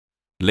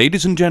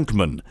Ladies and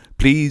gentlemen,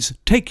 please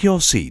take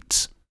your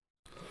seats.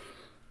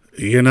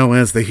 You know,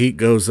 as the heat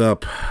goes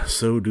up,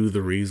 so do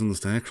the reasons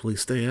to actually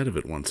stay out of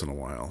it once in a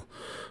while.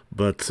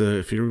 But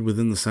if you're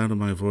within the sound of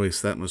my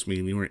voice, that must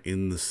mean you are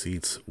in the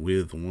seats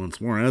with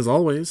once more. As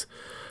always,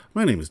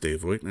 my name is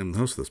Dave Voigt, and I'm the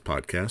host of this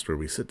podcast where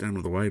we sit down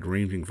with a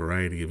wide-ranging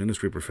variety of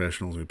industry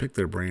professionals. We pick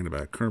their brain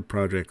about current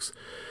projects,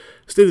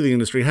 state of the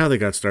industry, how they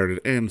got started,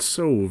 and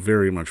so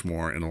very much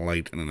more in a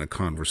light and in a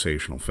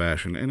conversational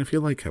fashion. And if you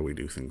like how we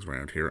do things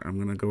around here, I'm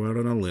going to go out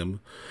on a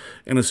limb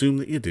and assume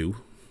that you do.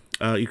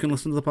 You can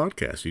listen to the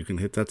podcast. You can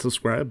hit that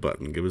subscribe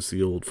button. Give us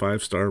the old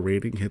 5-star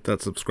rating. Hit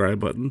that subscribe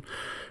button.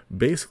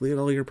 Basically at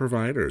all your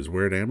providers.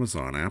 We're at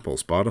Amazon, Apple,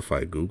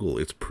 Spotify, Google.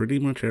 It's pretty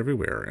much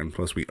everywhere. And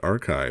plus we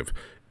archive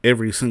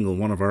every single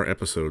one of our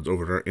episodes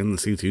over at our In the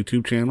Seats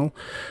YouTube channel.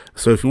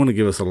 So if you want to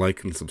give us a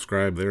like and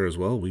subscribe there as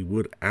well, we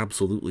would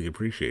absolutely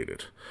appreciate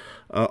it.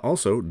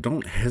 Also,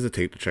 don't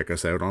hesitate to check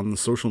us out on the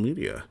social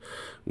media.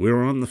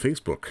 We're on the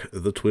Facebook,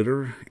 the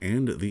Twitter,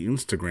 and the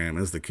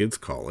Instagram, as the kids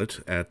call it,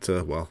 at,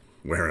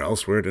 where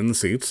else? We're at In the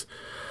Seats.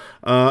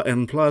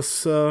 And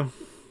plus,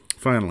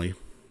 finally,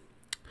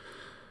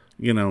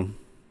 you know,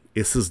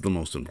 this is the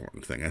most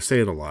important thing. I say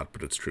it a lot,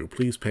 but it's true.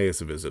 Please pay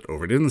us a visit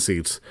over at In the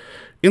Seats,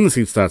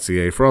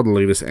 intheseats.ca, for all the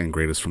latest and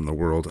greatest from the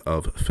world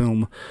of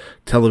film,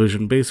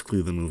 television,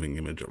 basically the moving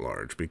image at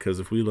large. Because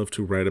if we love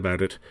to write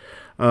about it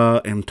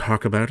and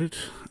talk about it,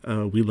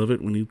 we love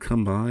it when you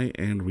come by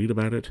and read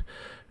about it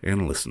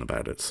and listen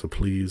about it. So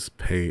please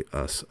pay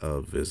us a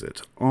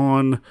visit.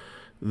 On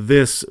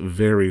this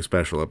very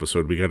special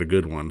episode, we got a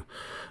good one.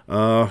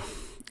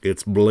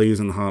 It's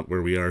blazing hot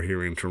where we are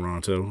here in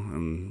Toronto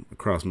and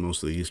across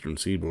most of the eastern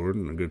seaboard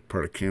and a good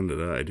part of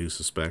Canada, I do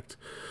suspect.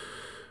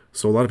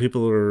 So a lot of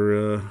people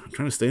are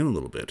trying to stay in a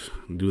little bit,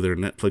 do their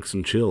Netflix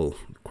and chill,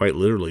 quite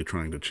literally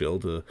trying to chill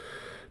to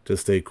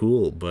stay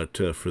cool. But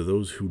for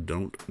those who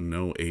don't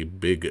know, a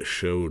big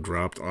show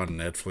dropped on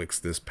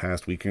Netflix this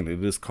past weekend.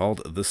 It is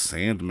called The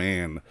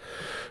Sandman,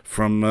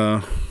 from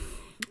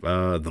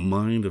the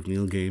mind of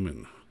Neil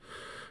Gaiman,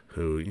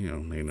 who, you know,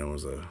 may know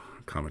as a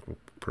comic book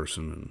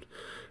person and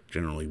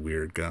generally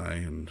weird guy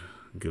and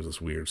gives us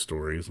weird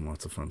stories and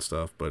lots of fun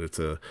stuff. But it's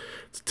a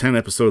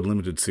 10-episode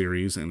limited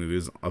series, and it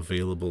is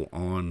available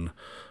on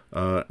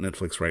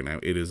Netflix right now.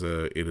 It is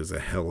a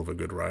hell of a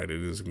good ride.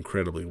 It is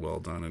incredibly well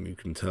done, and you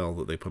can tell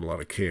that they put a lot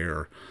of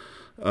care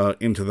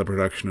into the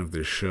production of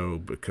this show,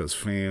 because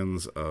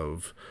fans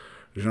of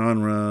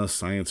genre,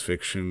 science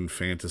fiction,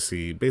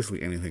 fantasy,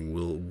 basically anything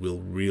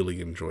will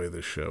really enjoy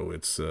this show.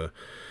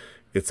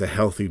 It's a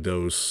healthy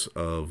dose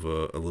of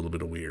a little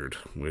bit of weird,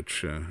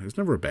 which is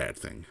never a bad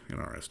thing in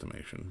our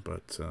estimation.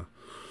 But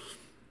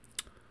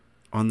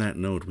on that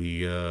note,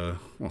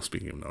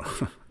 speaking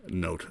of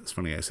note, it's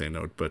funny I say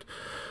note, but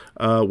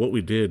what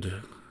we did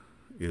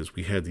is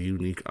we had the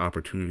unique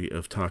opportunity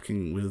of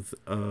talking with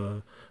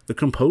the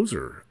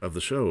composer of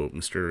the show,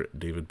 Mr.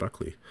 David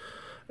Buckley,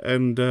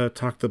 and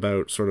talked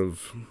about sort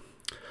of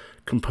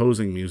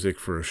composing music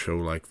for a show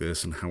like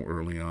this and how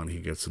early on he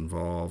gets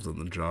involved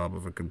and the job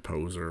of a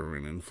composer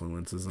and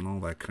influences and all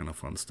that kind of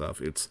fun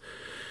stuff.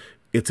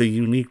 It's a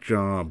unique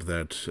job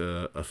that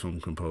a film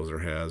composer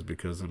has,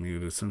 because, I mean,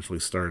 it essentially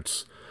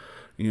starts,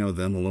 you know,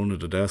 them alone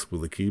at a desk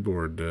with a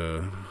keyboard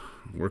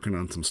working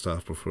on some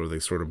stuff before they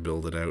sort of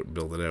build it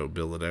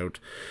out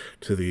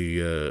to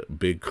the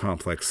big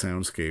complex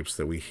soundscapes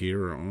that we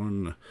hear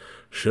on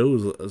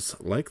shows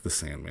like The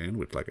Sandman,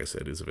 which, like I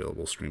said, is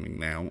available streaming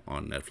now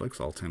on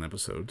Netflix, all 10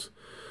 episodes.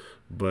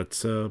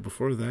 But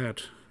before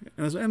that,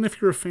 and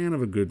if you're a fan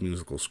of a good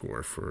musical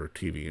score for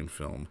TV and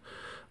film,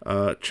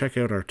 check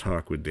out our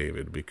talk with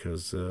David,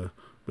 because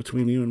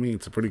between you and me,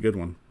 it's a pretty good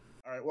one.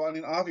 All right. Well, I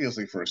mean,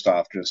 obviously, first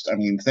off,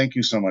 thank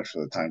you so much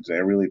for the time today.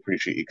 I really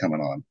appreciate you coming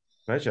on.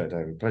 Pleasure,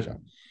 David. Pleasure.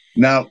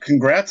 Now,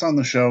 congrats on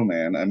the show,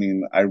 man. I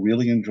mean, I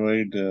really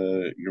enjoyed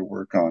your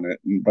work on it.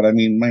 But I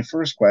mean, my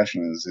first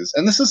question is,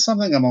 and this is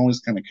something I'm always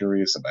kind of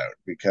curious about,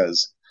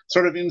 because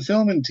sort of in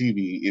film and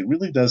TV, it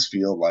really does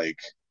feel like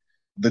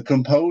the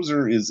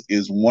composer is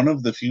one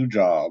of the few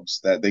jobs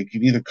that they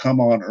can either come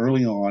on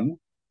early on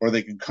or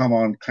they can come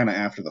on kind of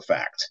after the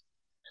fact.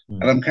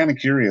 And I'm kind of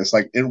curious,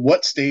 like, at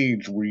what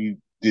stage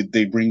did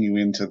they bring you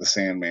into The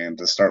Sandman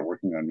to start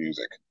working on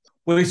music?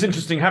 Well, it's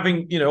interesting,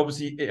 having, you know,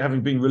 obviously it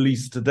having been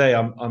released today,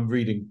 I'm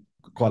reading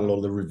quite a lot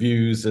of the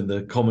reviews and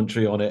the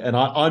commentary on it, and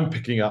I'm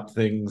picking up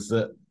things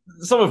that,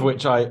 some of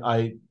which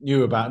I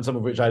knew about and some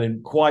of which I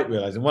didn't quite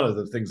realize. And one of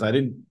the things I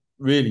didn't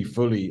really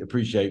fully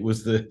appreciate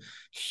was the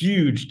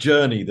huge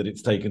journey that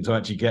it's taken to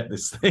actually get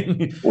this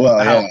thing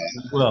out.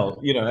 Well,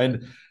 you know,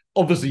 and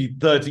obviously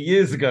 30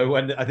 years ago,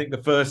 when I think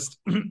the first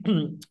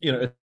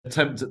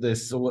attempt at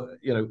this, or,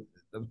 you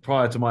know,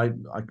 prior to my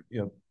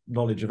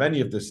knowledge of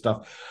any of this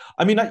stuff,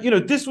 I mean,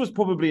 this was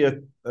probably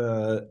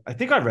I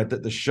think I read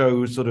that the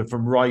show, sort of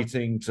from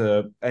writing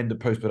to end of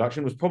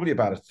post-production, was probably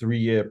about a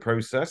 3-year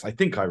process. I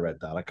think I read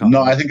that. I can't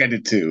remember. I think I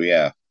did too.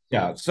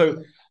 Yeah.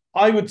 So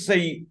I would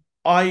say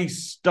I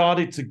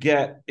started to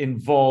get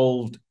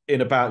involved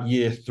in about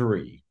year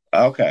 3.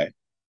 Okay.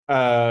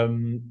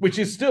 which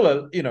is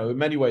still in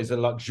many ways a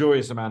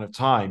luxurious amount of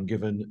time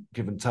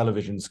given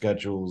television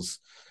schedules.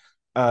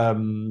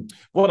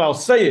 What I'll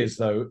say is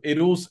though,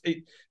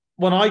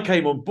 when I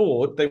came on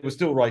board, they were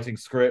still writing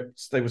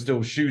scripts, they were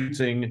still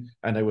shooting,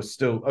 and they were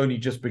still only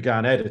just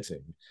began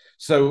editing.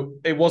 So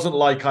it wasn't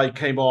like I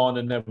came on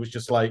and there was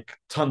just like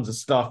tons of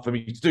stuff for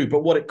me to do.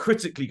 But what it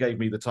critically gave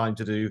me the time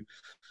to do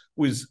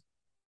was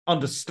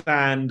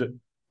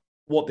understand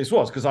what this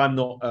was, because I'm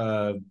not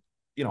I'm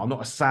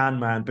not a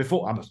Sandman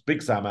before. I'm a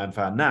big Sandman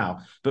fan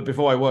now, but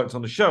before I worked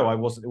on the show, it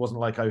wasn't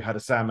like I had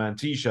a Sandman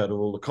t-shirt or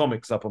all the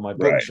comics up on my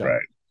bookshelf.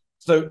 Right.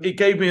 So it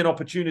gave me an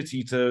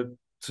opportunity to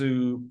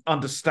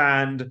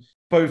understand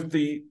both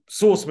the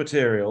source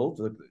material,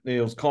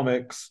 Neil's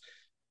comics,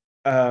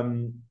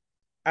 and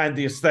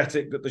the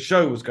aesthetic that the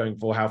show was going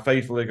for, how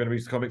faithful they're going to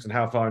be to comics and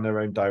how far in their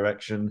own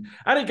direction.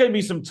 And it gave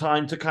me some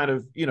time to kind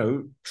of,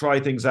 try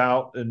things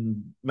out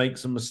and make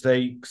some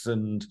mistakes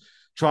and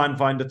try and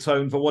find a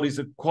tone for what is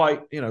a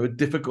quite, a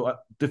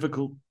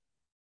difficult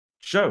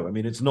show. I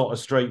mean, it's not a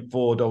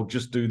straightforward,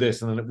 just do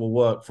this and then it will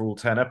work for all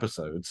 10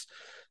 episodes.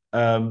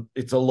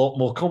 It's a lot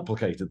more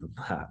complicated than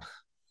that.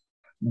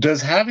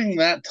 Does having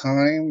that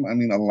time,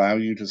 allow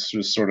you to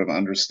just sort of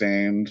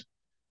understand,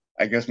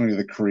 I guess, maybe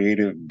the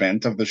creative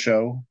bent of the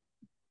show,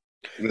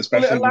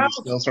 especially when it's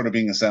still sort of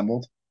being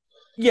assembled?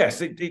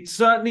 Yes, it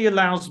certainly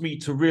allows me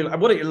to realize.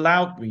 What it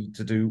allowed me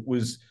to do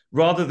was,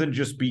 rather than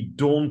just be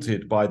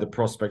daunted by the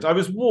prospect, I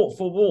was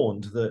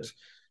forewarned that,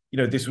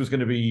 this was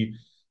going to be,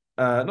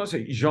 not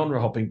say genre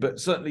hopping, but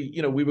certainly,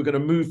 we were going to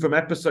move from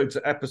episode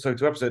to episode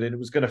to episode, and it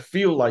was going to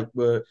feel like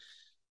we're,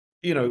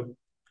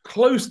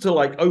 close to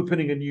like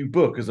opening a new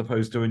book as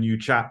opposed to a new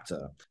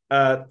chapter.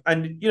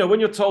 And, when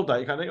you're told that,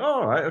 you kind of think, oh,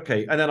 all right,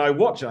 okay. And then I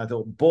watch it, I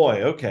thought,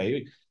 boy,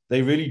 okay,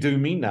 they really do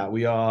mean that.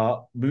 We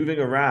are moving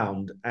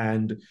around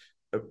and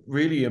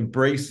really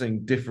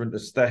embracing different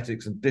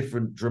aesthetics and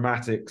different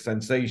dramatic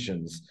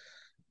sensations.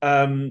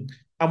 And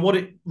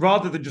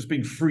rather than just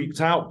being freaked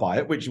out by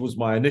it, which was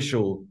my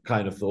initial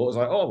kind of thought, I was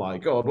like, oh my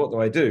God, what do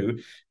I do?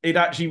 It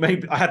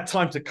actually I had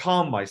time to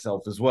calm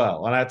myself as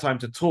well. And I had time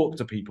to talk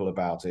to people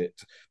about it.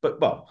 But,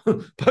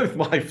 both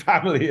my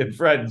family and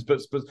friends,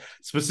 but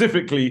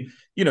specifically,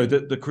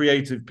 the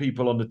creative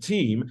people on the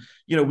team,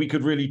 we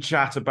could really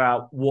chat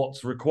about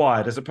what's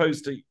required, as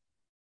opposed to,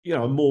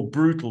 a more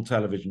brutal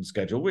television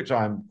schedule, which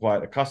I'm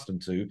quite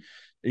accustomed to,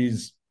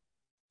 is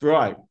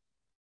right.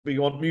 But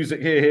you want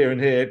music here, here,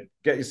 and here.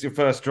 Get your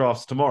first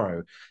drafts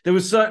tomorrow. There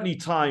was certainly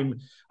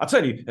time. I'll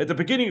tell you, at the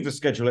beginning of the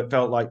schedule, it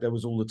felt like there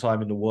was all the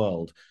time in the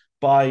world.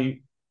 By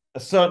a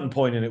certain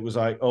point, and it was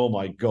like, oh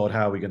my God,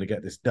 how are we going to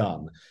get this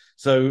done?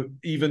 So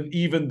even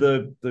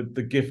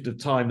the gift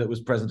of time that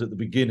was present at the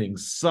beginning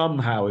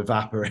somehow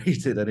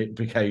evaporated, and it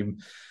became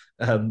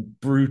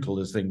brutal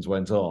as things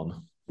went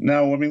on.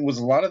 No, was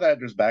a lot of that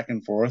just back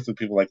and forth with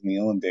people like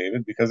Neil and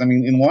David? Because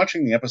in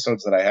watching the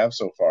episodes that I have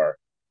so far,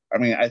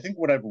 I think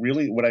what I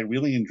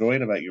really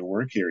enjoyed about your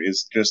work here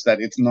is just that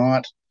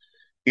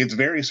it's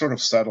very sort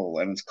of subtle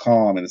and it's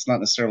calm and it's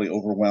not necessarily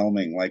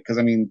overwhelming. Like, because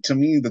to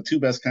me, the two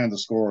best kinds of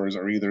scores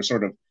are either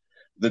sort of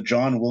the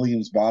John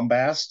Williams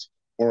bombast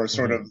or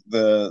sort of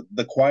the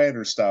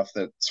quieter stuff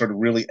that sort of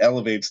really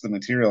elevates the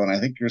material. And I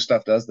think your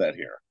stuff does that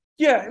here.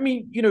 Yeah,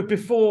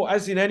 before,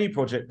 as in any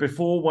project,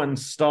 before one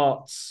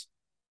starts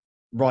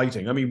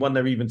writing, when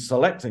they're even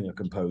selecting a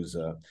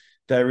composer,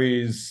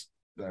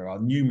 there are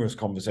numerous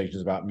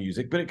conversations about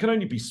music, but it can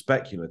only be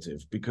speculative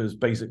because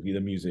basically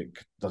the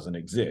music doesn't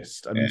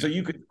exist. So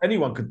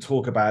anyone could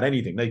talk about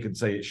anything. They could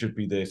say it should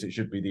be this, it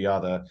should be the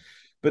other.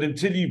 But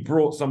until you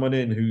brought someone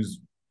in who's,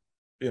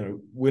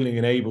 willing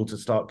and able to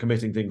start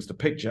committing things to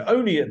picture,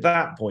 only at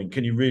that point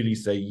can you really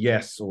say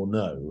yes or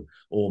no,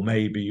 or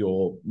maybe,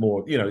 or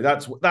more.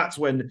 That's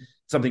when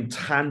something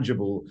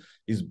tangible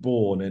is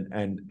born,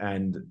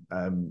 and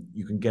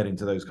you can get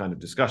into those kind of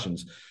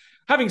discussions.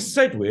 Having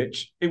said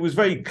which, it was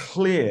very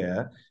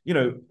clear,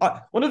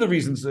 one of the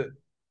reasons that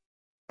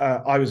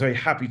I was very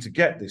happy to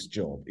get this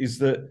job is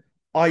that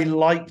I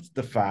liked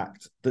the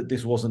fact that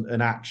this wasn't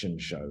an action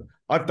show.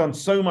 I've done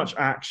so much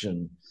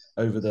action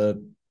over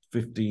the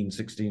 15,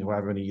 16,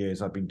 however many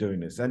years I've been doing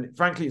this. And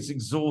frankly, it's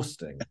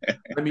exhausting.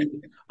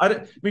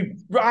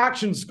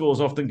 Action scores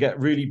often get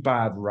really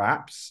bad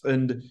raps.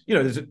 And,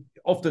 there's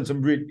often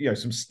some really,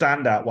 some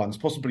standout ones,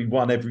 possibly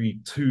one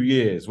every 2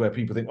 years where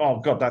people think, oh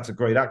God, that's a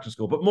great action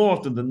score. But more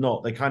often than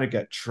not, they kind of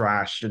get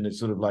trashed and it's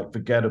sort of like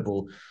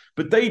forgettable.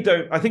 But they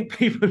don't, I think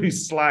people who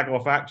slag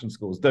off action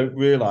scores don't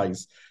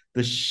realize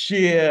the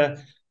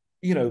sheer,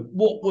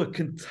 what we're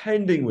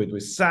contending with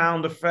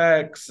sound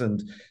effects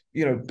and,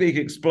 big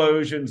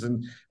explosions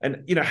and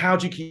how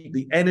do you keep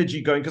the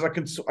energy going?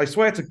 Because I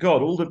swear to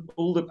God, all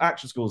the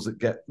action scores that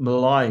get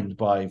maligned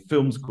by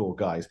film score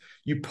guys,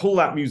 you pull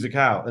that music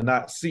out and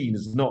that scene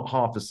is not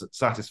half as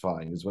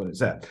satisfying as when it's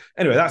there.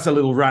 Anyway, that's a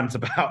little rant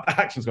about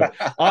action score.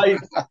 I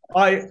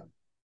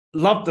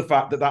loved the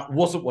fact that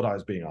wasn't what I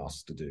was being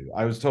asked to do.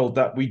 I was told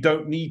that we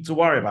don't need to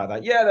worry about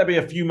that. Yeah, there'll be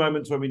a few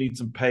moments where we need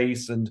some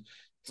pace and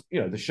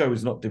the show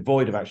is not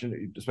devoid of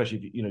action, especially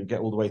if you get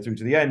all the way through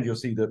to the end. You'll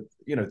see that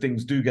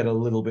things do get a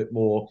little bit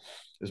more.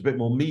 There's a bit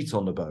more meat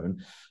on the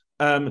bone.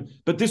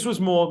 But this was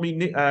more. I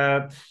mean,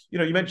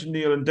 you mentioned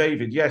Neil and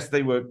David. Yes,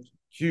 they were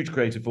huge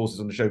creative forces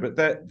on the show, but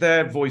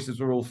their voices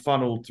were all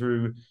funneled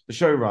through the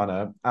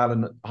showrunner,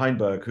 Alan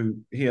Heinberg, who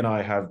he and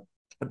I have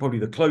probably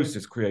the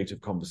closest creative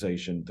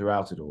conversation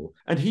throughout it all.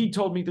 And he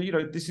told me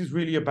that, this is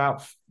really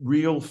about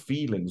real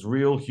feelings,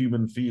 real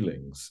human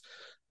feelings.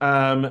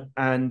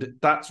 And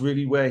that's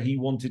really where he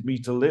wanted me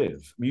to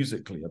live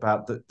musically,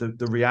 about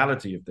the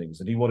reality of things.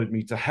 And he wanted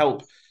me to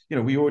help,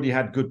 we already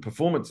had good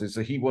performances.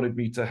 So he wanted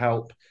me to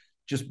help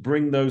just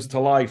bring those to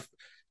life,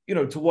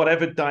 to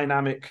whatever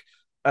dynamic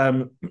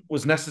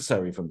was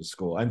necessary from the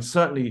score. And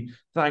certainly,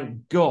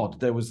 thank God,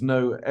 there was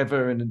no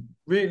ever and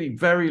really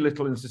very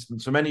little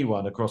insistence from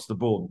anyone across the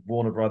board,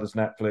 Warner Brothers,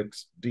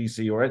 Netflix,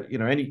 DC, or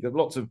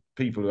lots of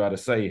people who had a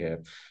say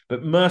here.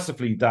 But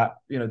mercifully, that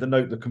the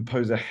note the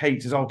composer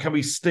hates is, can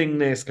we sting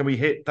this? Can we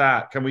hit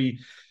that? Can we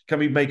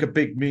make a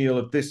big meal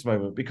of this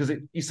moment? Because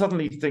you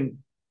suddenly think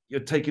you're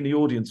taking the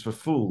audience for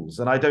fools,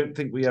 and I don't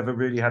think we ever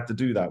really had to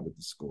do that with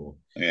the score.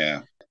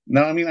 Yeah.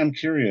 Now, I mean, I'm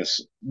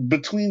curious,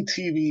 between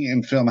TV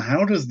and film,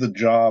 how does the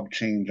job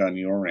change on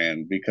your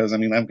end? Because, I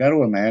mean, I've got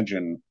to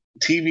imagine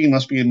TV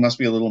must be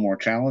a little more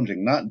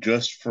challenging, not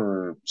just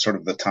for sort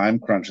of the time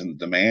crunch and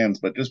the demands,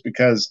 but just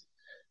because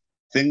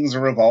things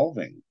are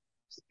evolving.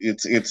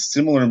 It's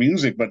similar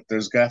music, but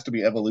there's got to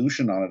be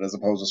evolution on it as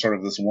opposed to sort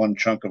of this one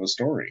chunk of a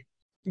story.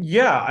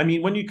 Yeah, I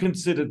mean, when you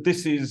consider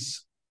this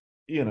is,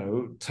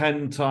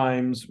 10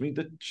 times, I mean,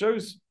 the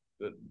show's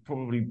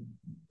probably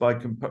by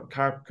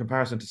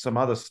comparison to some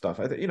other stuff,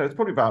 it's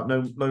probably about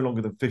no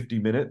longer than 50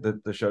 minutes,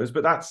 the shows,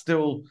 but that's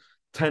still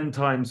 10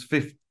 times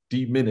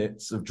 50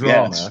 minutes of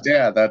drama.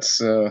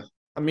 That's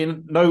I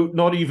mean, no,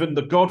 not even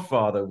The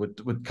Godfather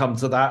would come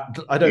to that.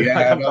 I don't.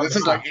 Yeah,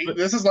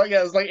 this is like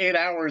 8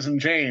 hours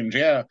and change.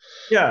 Yeah.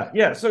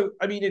 Yeah. So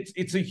I mean,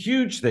 it's a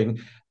huge thing,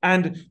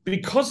 and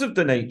because of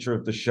the nature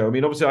of the show, I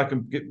mean, obviously, I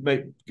can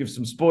give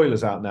some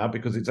spoilers out now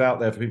because it's out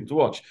there for people to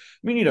watch.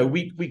 I mean,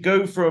 we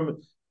go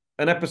from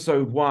an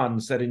episode 1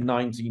 set in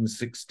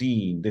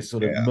 1916. This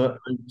sort of I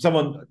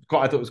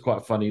thought it was quite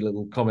a funny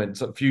little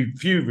comment. A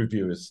few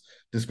reviewers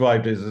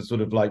described it as a sort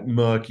of like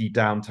murky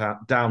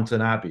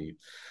Downton Abbey.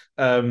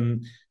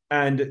 And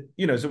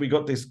so we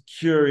got this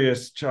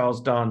curious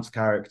Charles Dance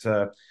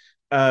character,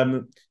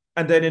 and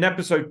then in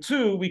episode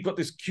 2 we got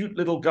this cute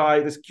little guy,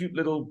 this cute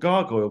little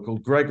gargoyle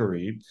called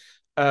Gregory.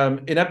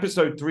 In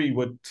episode 3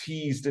 we're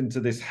teased into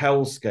this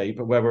hellscape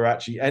where we're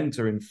actually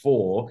entering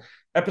 4.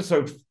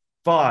 Episode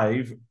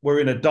 5 we're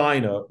in a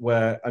diner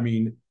where, I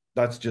mean,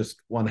 that's just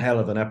one hell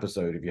of an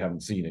episode if you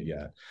haven't seen it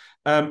yet.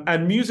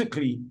 And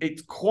musically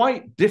it's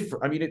quite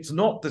different. I mean, it's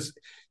not this,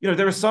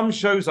 there are some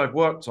shows I've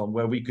worked on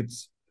where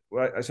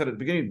I said at the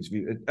beginning of this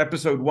video,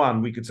 episode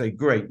 1, we could say,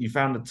 great, you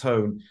found the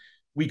tone.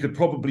 We could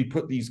probably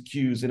put these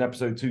cues in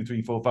episode 2,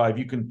 3, 4, 5.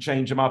 You can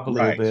change them up a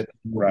little bit.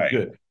 Right.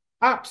 Good.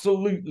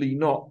 Absolutely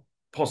not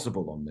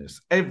possible on this.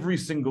 Every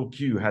single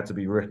cue had to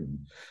be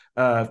written.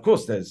 Of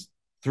course, there's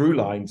through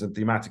lines and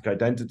thematic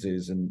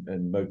identities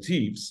and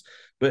motifs,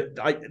 but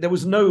there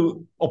was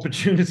no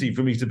opportunity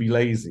for me to be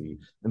lazy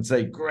and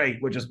say, great,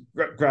 we'll just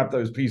grab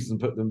those pieces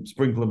and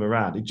sprinkle them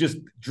around. It just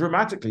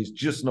dramatically, it's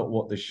just not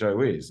what this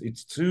show is.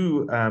 It's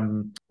too,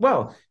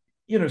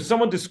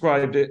 someone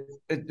described it,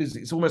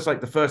 it's almost like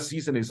the first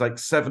season is like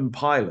 7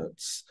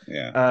 pilots.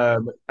 Yeah.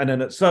 And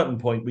then at a certain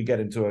point we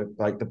get into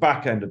the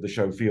back end of the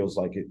show feels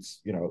like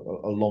it's,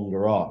 a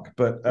longer arc.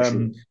 But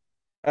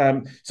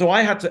so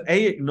I had to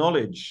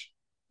acknowledge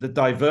the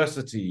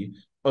diversity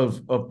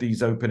of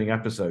these opening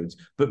episodes,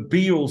 but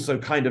B, also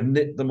kind of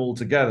knit them all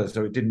together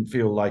so it didn't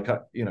feel like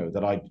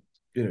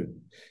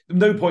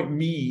no point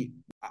me.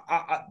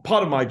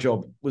 Part of my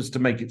job was to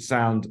make it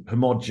sound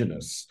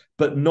homogenous,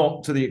 but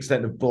not to the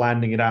extent of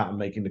blanding it out and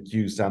making the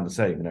cues sound the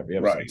same in every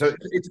episode. Right. So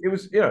it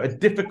was a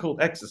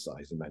difficult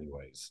exercise in many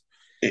ways.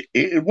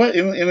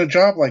 In a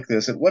job like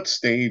this, at what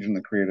stage in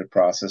the creative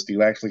process do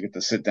you actually get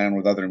to sit down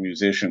with other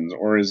musicians,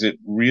 or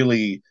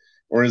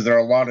is there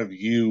a lot of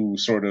you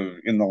sort of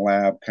in the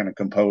lab kind of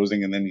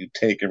composing and then you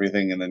take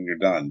everything and then you're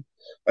done?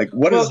 Like,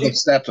 what is the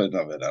steps of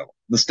it all?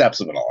 The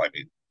steps of it all, I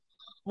mean.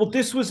 Well,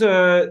 this was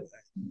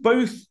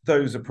both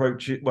those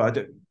approaches.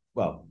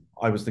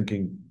 I was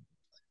thinking,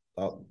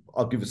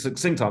 I'll give a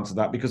succinct answer to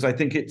that because I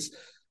think it's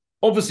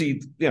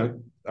obviously,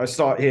 I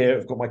start here,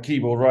 I've got my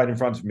keyboard right in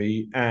front of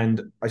me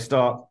and I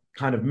start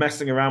kind of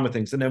messing around with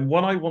things. And then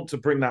when I want to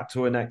bring that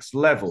to a next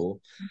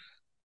level,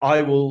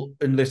 I will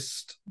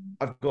enlist,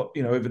 I've got,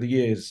 over the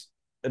years,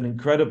 an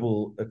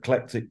incredible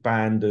eclectic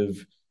band of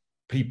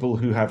people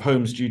who have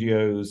home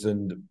studios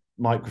and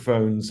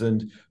microphones,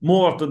 and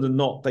more often than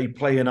not, they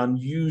play an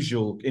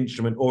unusual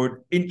instrument or an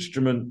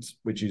instrument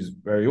which is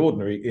very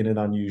ordinary in an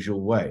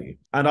unusual way.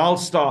 And I'll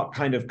start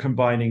kind of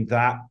combining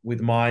that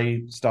with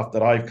my stuff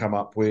that I've come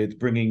up with,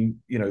 bringing,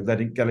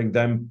 getting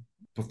them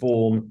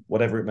perform,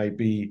 whatever it may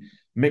be,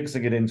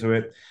 mixing it into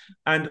it.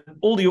 And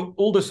all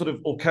the sort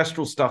of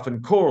orchestral stuff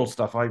and choral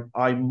stuff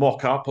I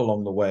mock up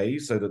along the way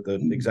so that the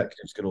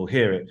executives can all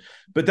hear it.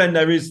 But then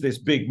there is this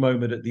big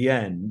moment at the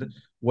end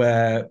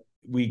where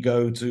we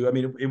go to, I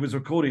mean, it was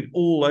recorded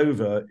all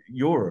over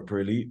Europe,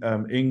 really.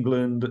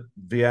 England,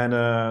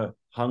 Vienna,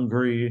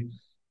 Hungary,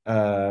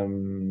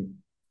 I'm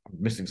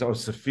missing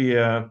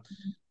Sofia,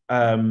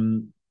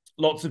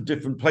 lots of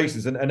different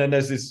places. And then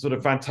there's this sort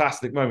of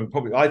fantastic moment.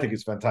 Probably, I think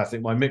it's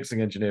fantastic. My mixing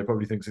engineer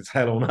probably thinks it's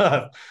hell on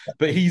earth,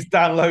 but he's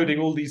downloading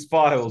all these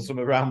files from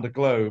around the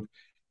globe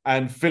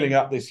and filling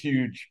up this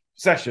huge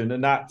session.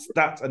 And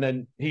and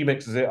then he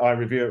mixes it, I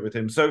review it with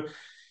him. So,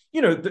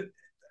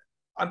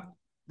 I'm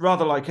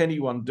rather like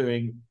anyone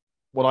doing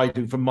what I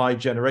do for my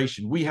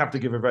generation. We have to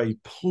give a very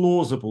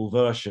plausible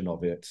version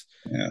of it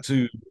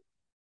to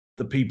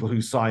the people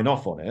who sign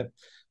off on it.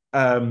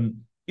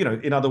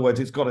 In other words,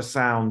 it's got to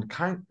sound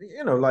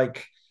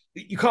like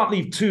you can't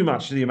leave too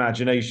much to the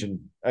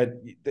imagination.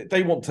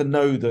 They want to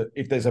know that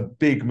if there's a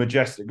big,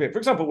 majestic bit. For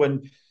example,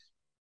 when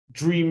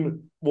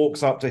Dream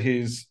walks up to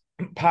his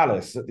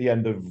palace at the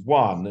end of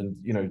one, and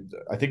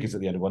I think it's at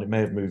the end of one. It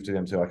may have moved to the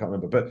M2. I can't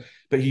remember,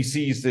 but he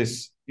sees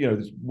this.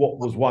 What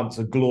was once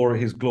his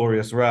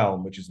glorious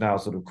realm, which is now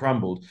sort of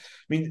crumbled. I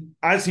mean,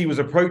 as he was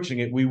approaching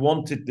it, we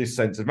wanted this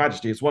sense of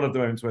majesty. It's one of the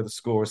moments where the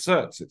score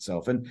asserts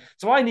itself. And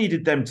so I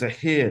needed them to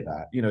hear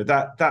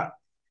that, that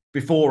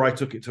before I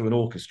took it to an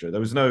orchestra. There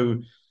was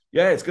no,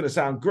 it's going to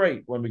sound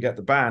great when we get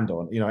the band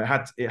on.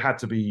 It had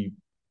to be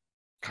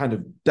kind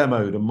of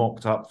demoed and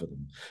mocked up for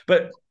them.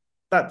 But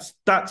that's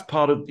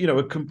part of,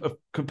 a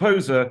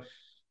composer,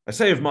 I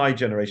say of my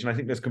generation, I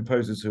think there's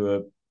composers who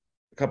are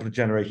a couple of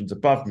generations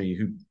above me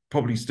who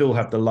probably still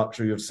have the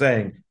luxury of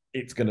saying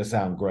it's going to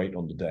sound great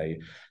on the day.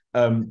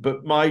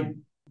 But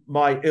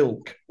my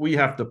ilk, we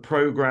have to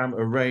program,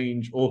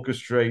 arrange,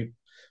 orchestrate,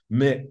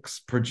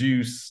 mix,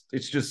 produce.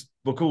 It's just,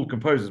 we're called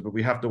composers, but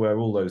we have to wear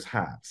all those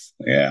hats.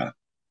 Yeah.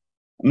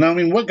 Now, I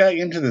mean, what got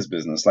you into this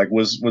business? Like,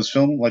 was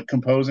film, like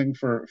composing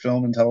for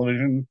film and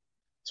television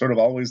sort of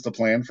always the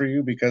plan for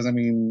you? Because, I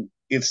mean,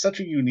 it's such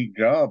a unique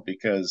job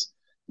because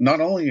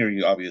not only are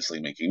you obviously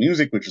making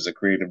music, which is a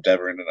creative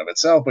endeavor in and of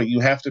itself, but you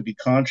have to be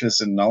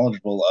conscious and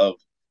knowledgeable of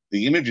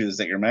the images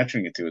that you're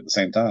matching it to at the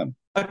same time.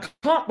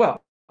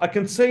 I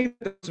can say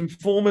that some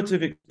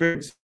formative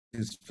experiences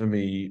for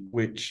me,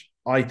 which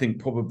I think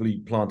probably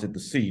planted the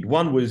seed.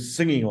 One was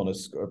singing on a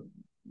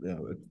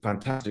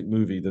fantastic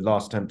movie, The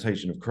Last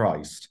Temptation of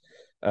Christ,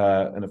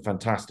 and a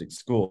fantastic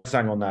score. I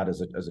sang on that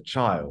as a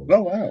child.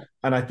 Oh, wow.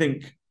 And I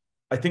think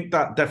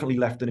that definitely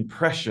left an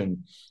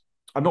impression.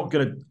 I'm not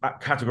going to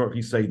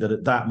categorically say that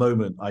at that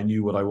moment I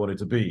knew what I wanted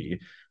to be,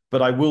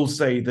 but I will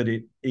say that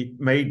it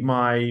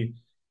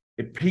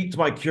piqued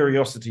my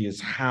curiosity as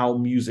how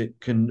music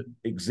can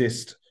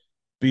exist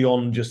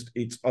beyond just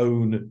its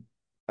own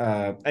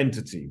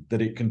entity,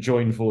 that it can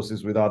join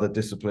forces with other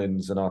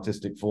disciplines and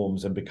artistic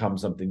forms and become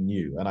something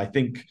new. And I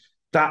think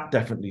that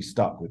definitely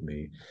stuck with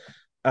me.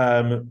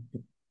 And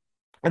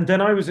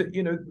then I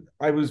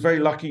was very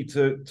lucky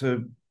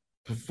to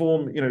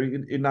perform,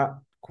 in that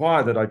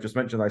choir that I just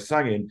mentioned I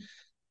sang in.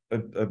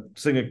 A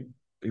singer,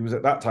 he was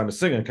at that time a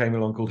singer, came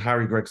along called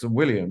Harry Gregson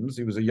Williams.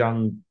 He was a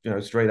young,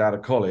 straight out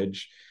of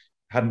college,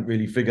 hadn't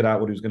really figured out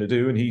what he was going to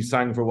do, and he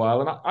sang for a while.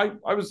 And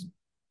I was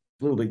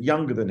a little bit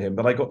younger than him,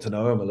 but I got to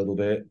know him a little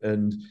bit,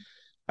 and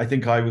I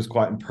think I was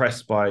quite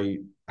impressed by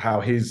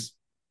how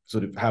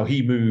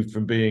he moved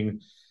from being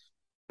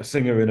a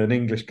singer in an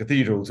English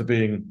cathedral to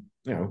being,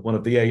 one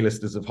of the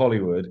A-listers of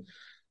Hollywood.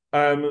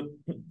 I'm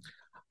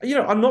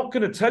not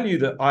going to tell you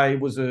that I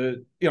was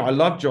I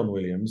love John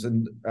Williams,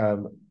 and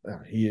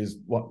he is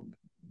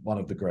one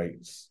of the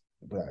greats.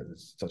 Well,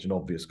 it's such an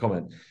obvious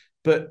comment,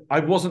 but I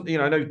wasn't.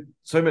 I know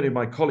so many of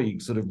my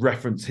colleagues sort of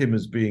reference him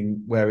as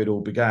being where it all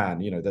began.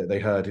 They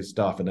heard his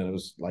stuff, and then it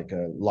was like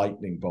a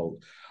lightning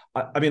bolt.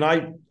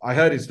 I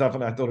heard his stuff,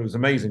 and I thought it was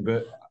amazing.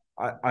 But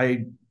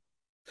I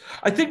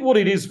think what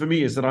it is for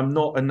me is that I'm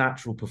not a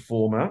natural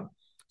performer,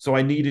 so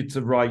I needed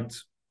to write.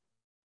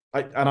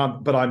 But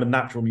I'm a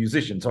natural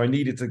musician, so I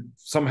needed to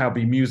somehow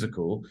be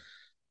musical.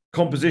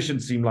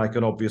 Composition seemed like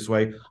an obvious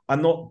way.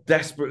 I'm not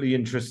desperately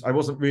interested. I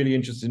wasn't really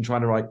interested in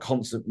trying to write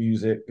concert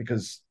music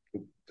because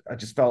I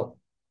just felt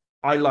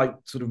I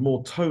liked sort of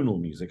more tonal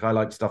music. I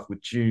liked stuff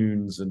with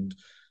tunes and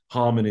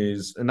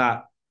harmonies, and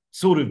that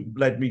sort of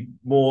led me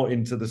more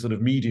into the sort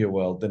of media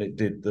world than it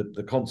did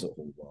the concert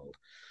hall world.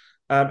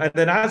 And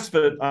then as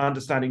for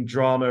understanding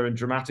drama and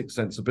dramatic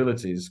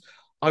sensibilities,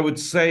 I would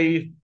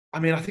say, I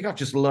think I've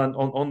just learned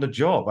on the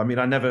job. I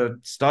never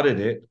studied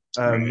it.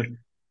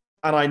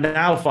 And I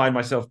now find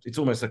myself, it's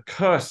almost a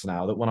curse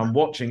now that when I'm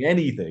watching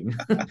anything,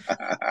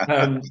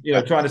 trying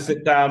to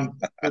sit down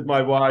with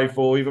my wife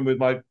or even with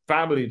my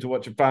family to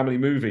watch a family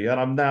movie, and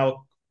I'm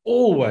now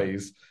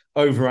always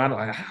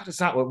overanalyzing. How does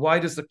that work? Why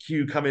does the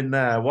cue come in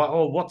there?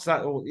 What's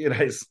that?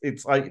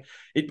 It's like,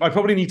 I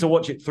probably need to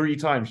watch it 3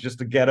 times just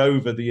to get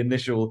over the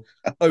initial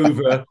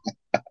over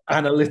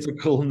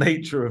analytical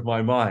nature of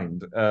my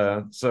mind.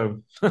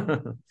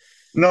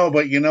 No,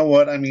 but you know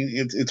what? I mean,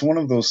 it's one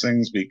of those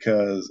things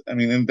because I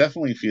mean, it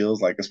definitely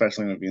feels like,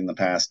 especially maybe in the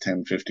past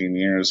 10, 15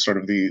 years, sort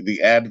of the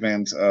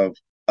advent of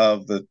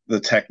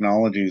the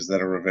technologies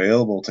that are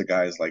available to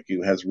guys like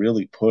you has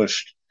really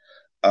pushed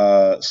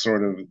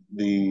sort of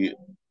the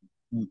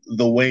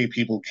way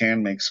people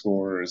can make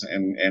scores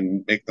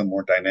and make them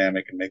more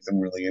dynamic and make them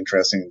really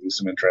interesting and do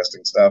some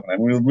interesting stuff.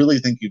 And I really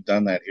think you've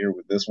done that here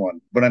with this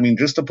one. But I mean,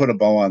 just to put a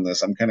bow on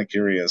this, I'm kind of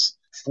curious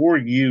for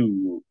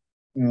you,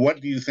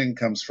 what do you think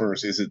comes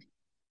first? Is it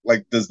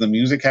like, does the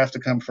music have to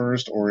come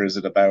first, or is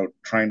it about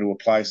trying to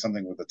apply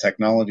something with the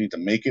technology to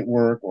make it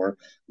work? Or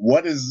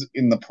what is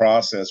in the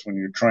process when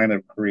you're trying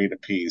to create a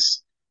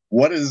piece?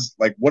 What is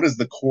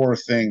the core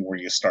thing where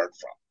you start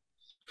from?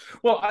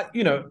 Well,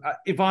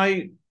 if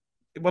I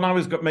when I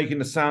was making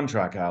the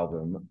soundtrack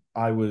album,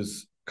 I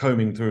was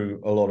combing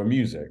through a lot of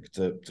music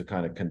to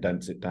kind of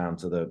condense it down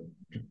to the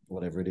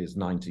whatever it is,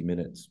 90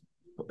 minutes.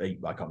 I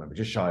can't remember,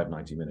 just shy of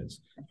 90 minutes.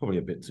 Probably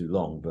a bit too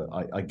long, but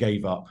I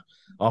gave up.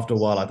 After a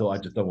while, I thought I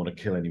just don't want to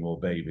kill any more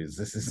babies.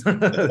 This is,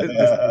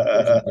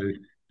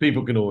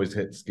 people can always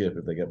hit skip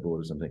if they get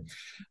bored or something.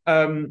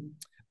 And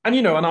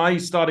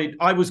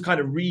I was kind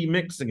of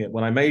remixing it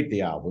when I made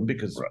the album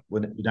because Right.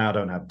 when we now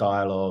don't have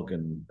dialogue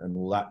and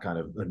all that kind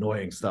of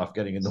annoying stuff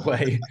getting in the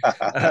way.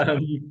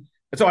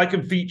 So I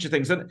can feature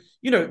things. And,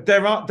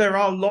 there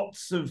are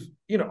lots of,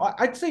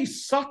 I'd say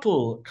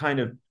subtle kind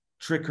of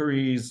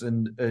trickeries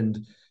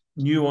and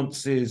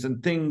nuances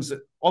and things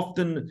that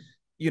often,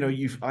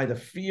 you either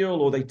feel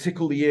or they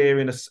tickle the ear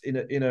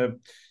in a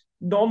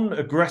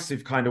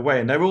non-aggressive kind of way.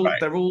 And they're all,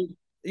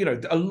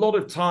 Right. a lot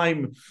of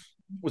time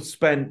was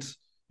spent,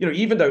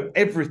 even though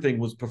everything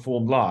was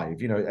performed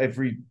live,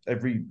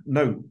 every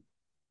note.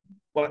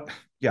 Well,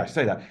 yeah, I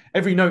say that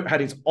every note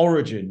had its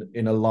origin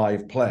in a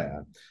live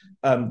player.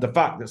 The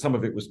fact that some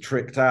of it was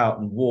tricked out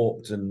and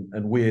warped and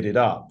weirded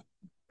up,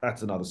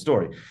 that's another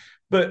story.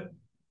 But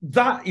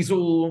that is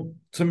all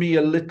to me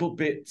a little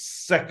bit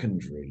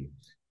secondary.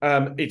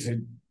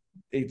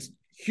 It's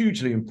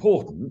hugely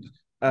important,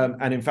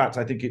 and in fact,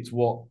 I think it's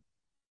what,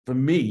 for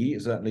me,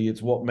 certainly,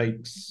 it's what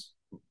makes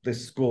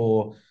this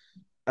score.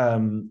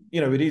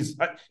 It is.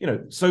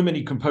 So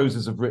many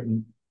composers have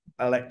written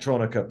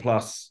electronica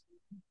plus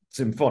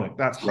symphonic.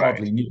 That's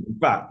hardly Right. new. In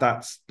fact,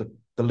 that's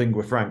the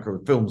lingua franca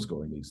of film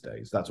scoring these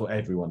days. That's what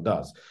everyone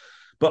does.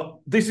 But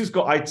this has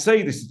got. I'd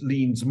say this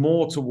leans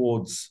more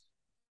towards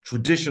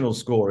traditional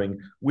scoring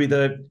with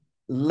a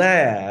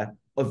layer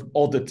of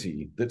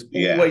oddity that's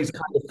Yeah. always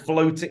kind of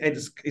floating.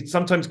 It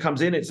sometimes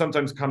comes in, it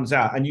sometimes comes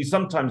out, and you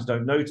sometimes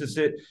don't notice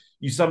it.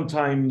 You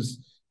sometimes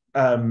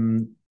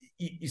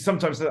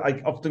sometimes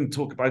I often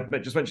talk about,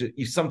 just mention it,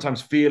 you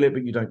sometimes feel it,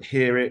 but you don't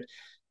hear it.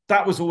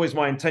 That was always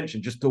my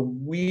intention, just to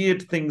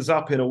weird things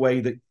up in a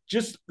way that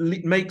just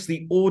makes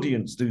the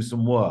audience do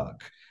some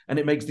work. And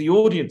it makes the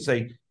audience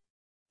say,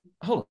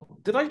 hold on,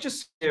 did I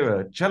just hear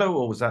a cello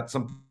or was that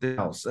something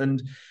else?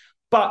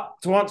 But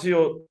to answer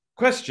your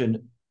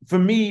question, for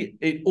me,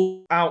 it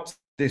all out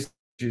this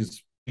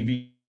is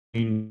TV,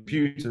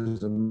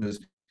 computers, and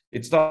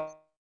it starts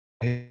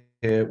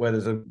here where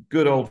there's a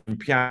good old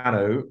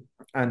piano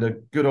and a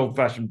good old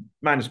fashioned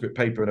manuscript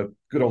paper and a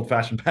good old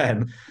fashioned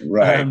pen.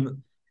 Right.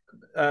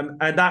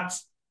 And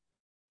that's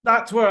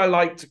where I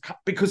like to,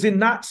 because in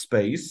that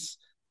space,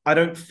 I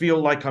don't feel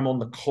like I'm on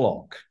the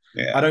clock.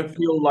 Yeah. I don't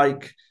feel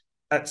like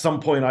at some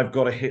point I've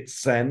got to hit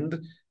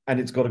send and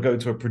it's got to go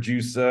to a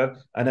producer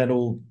and then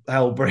all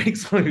hell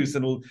breaks loose.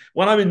 And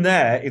when I'm in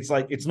there, it's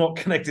like it's not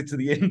connected to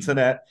the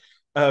internet.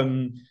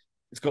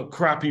 It's got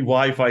crappy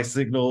Wi-Fi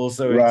signals,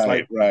 so it's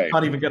like Right.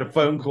 can't even get a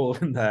phone call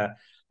in there.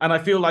 And I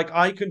feel like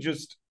I can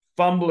just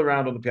fumble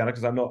around on the piano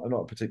because I'm not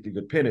a particularly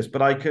good pianist,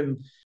 but I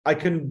can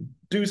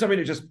do something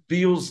that just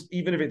feels,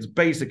 even if it's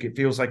basic, it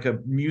feels like a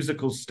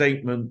musical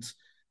statement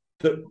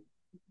that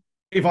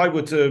if I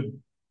were to,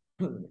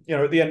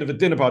 at the end of a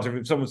dinner party,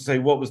 if someone would say,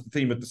 what was the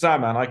theme of the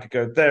Sandman? I could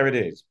go, there it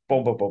is,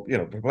 boom, boom, boom,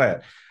 play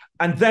it.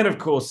 And then, of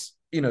course,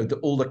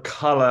 all the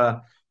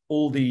color,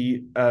 all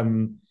the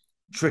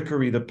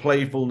trickery, the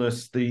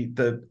playfulness,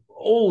 the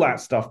all that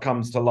stuff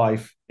comes to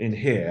life in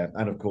here.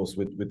 And of course,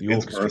 with the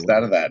It's orchestra. birthed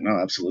out of that. No,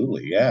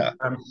 absolutely. Yeah.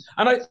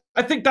 And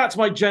I think that's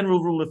my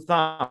general rule of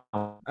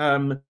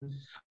thumb.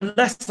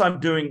 Unless I'm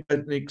doing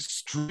an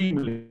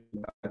extremely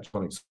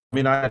electronic. I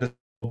mean, I think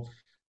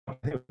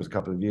it was a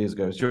couple of years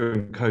ago. It was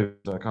during COVID.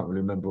 I can't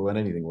really remember when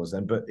anything was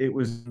then, but it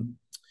was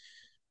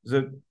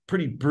a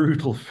pretty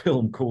brutal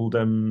film called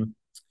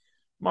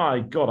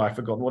my God, I've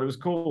forgotten what it was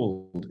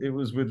called. It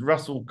was with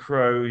Russell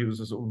Crowe. He was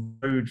a sort of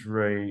road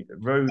rage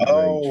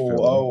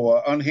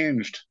film.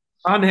 Unhinged.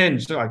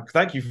 Unhinged.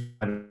 Thank you.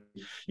 And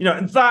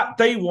that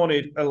they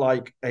wanted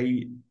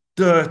a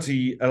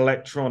dirty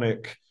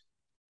electronic,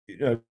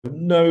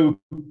 no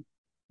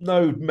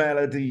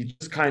melody,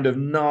 just kind of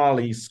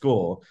gnarly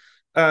score.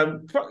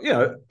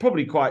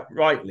 Probably quite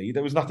rightly,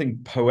 there was nothing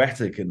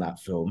poetic in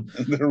that film.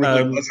 There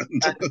really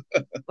wasn't.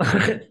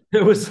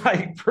 It was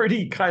like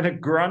pretty kind of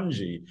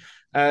grungy.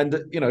 And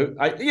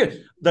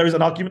there is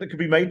an argument that could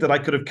be made that I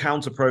could have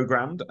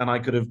counter-programmed and I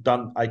could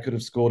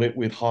have scored it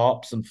with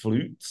harps and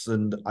flutes,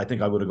 and I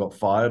think I would have got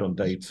fired on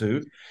day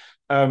two.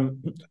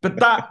 But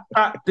that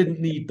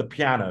didn't need the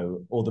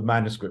piano or the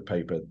manuscript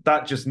paper.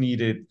 That just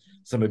needed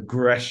some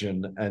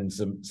aggression and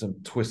some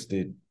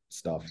twisted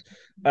stuff.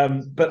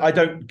 But I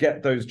don't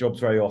get those jobs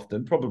very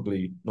often.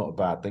 Probably not a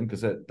bad thing, because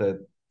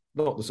they're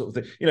not the sort of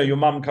thing. Your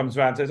mum comes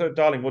around and says, "Oh,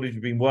 darling, what have you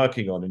been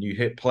working on?" And you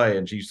hit play,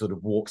 and she sort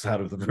of walks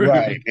out of the room.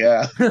 Right?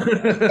 Yeah.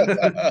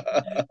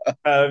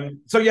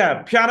 So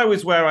yeah, piano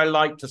is where I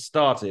like to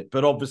start it,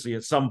 but obviously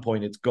at some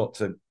point it's got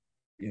to,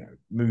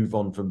 move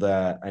on from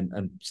there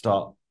and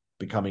start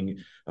becoming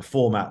a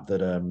format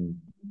that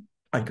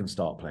I can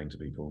start playing to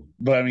people.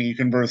 But I mean, you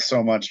can birth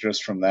so much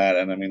just from that.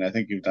 And I mean, I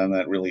think you've done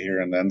that really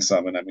here and then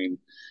some. And I mean,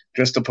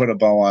 just to put a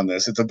bow on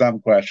this, it's a dumb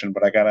question,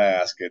 but I got to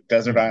ask it.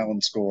 Desert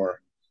Island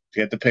Score. If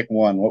you had to pick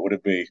one, what would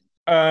it be?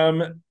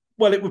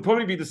 Well, it would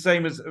probably be the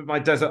same as my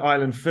Desert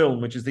Island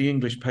film, which is The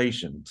English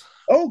Patient.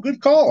 Oh,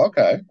 good call.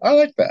 Okay. I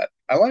like that.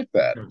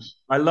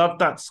 I love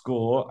that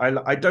score.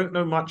 I don't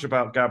know much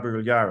about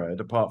Gabriel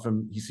Yared, apart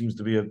from he seems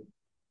to be a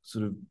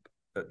sort of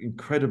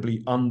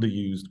incredibly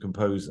underused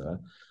composer.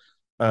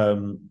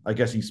 I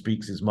guess he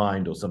speaks his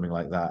mind or something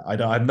like that.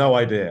 I have no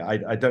idea.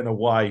 I don't know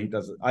why he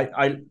does it.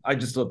 I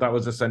just thought that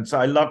was a sense. So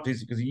I loved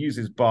his, because he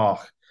uses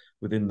Bach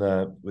within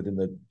the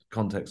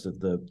context of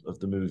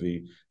the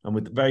movie, and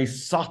with very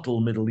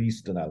subtle Middle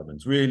Eastern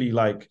elements. Really,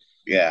 like,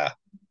 yeah,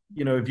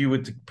 if you were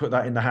to put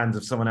that in the hands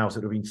of someone else, it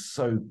would have been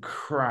so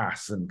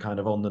crass and kind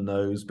of on the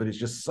nose, but it's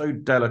just so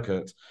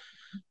delicate.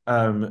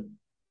 And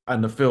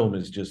the film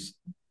is just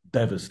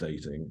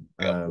devastating.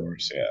 Of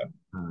course, yeah.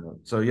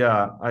 So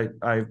yeah,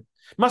 I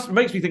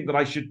makes me think that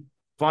I should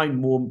find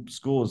more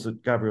scores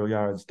that Gabriel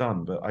Yared's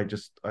done, but I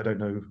don't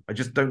know. I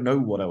just don't know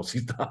what else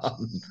he's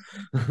done.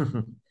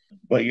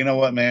 But you know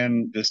what,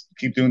 man? Just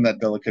keep doing that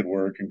delicate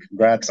work, and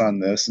congrats on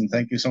this. And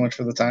thank you so much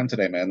for the time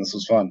today, man. This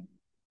was fun.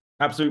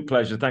 Absolute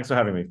pleasure. Thanks for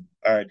having me.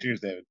 All right. Cheers,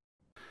 David.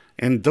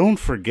 And don't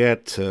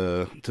forget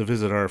to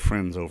visit our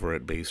friends over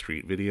at Bay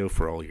Street Video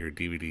for all your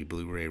DVD,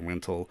 Blu-ray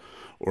rental,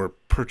 or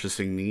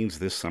purchasing needs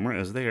this summer,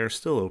 as they are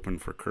still open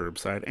for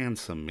curbside and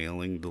some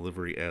mailing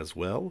delivery as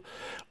well.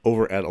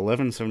 Over at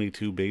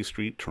 1172 Bay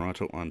Street,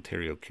 Toronto,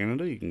 Ontario,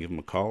 Canada, you can give them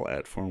a call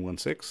at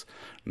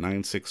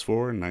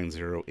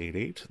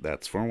 416-964-9088.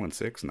 That's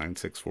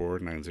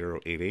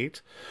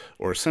 416-964-9088.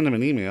 Or send them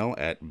an email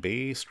at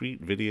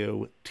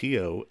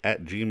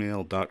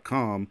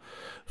baystreetvideoto@gmail.com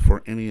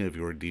for any of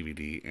your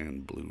DVD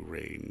and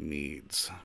Blu-ray needs.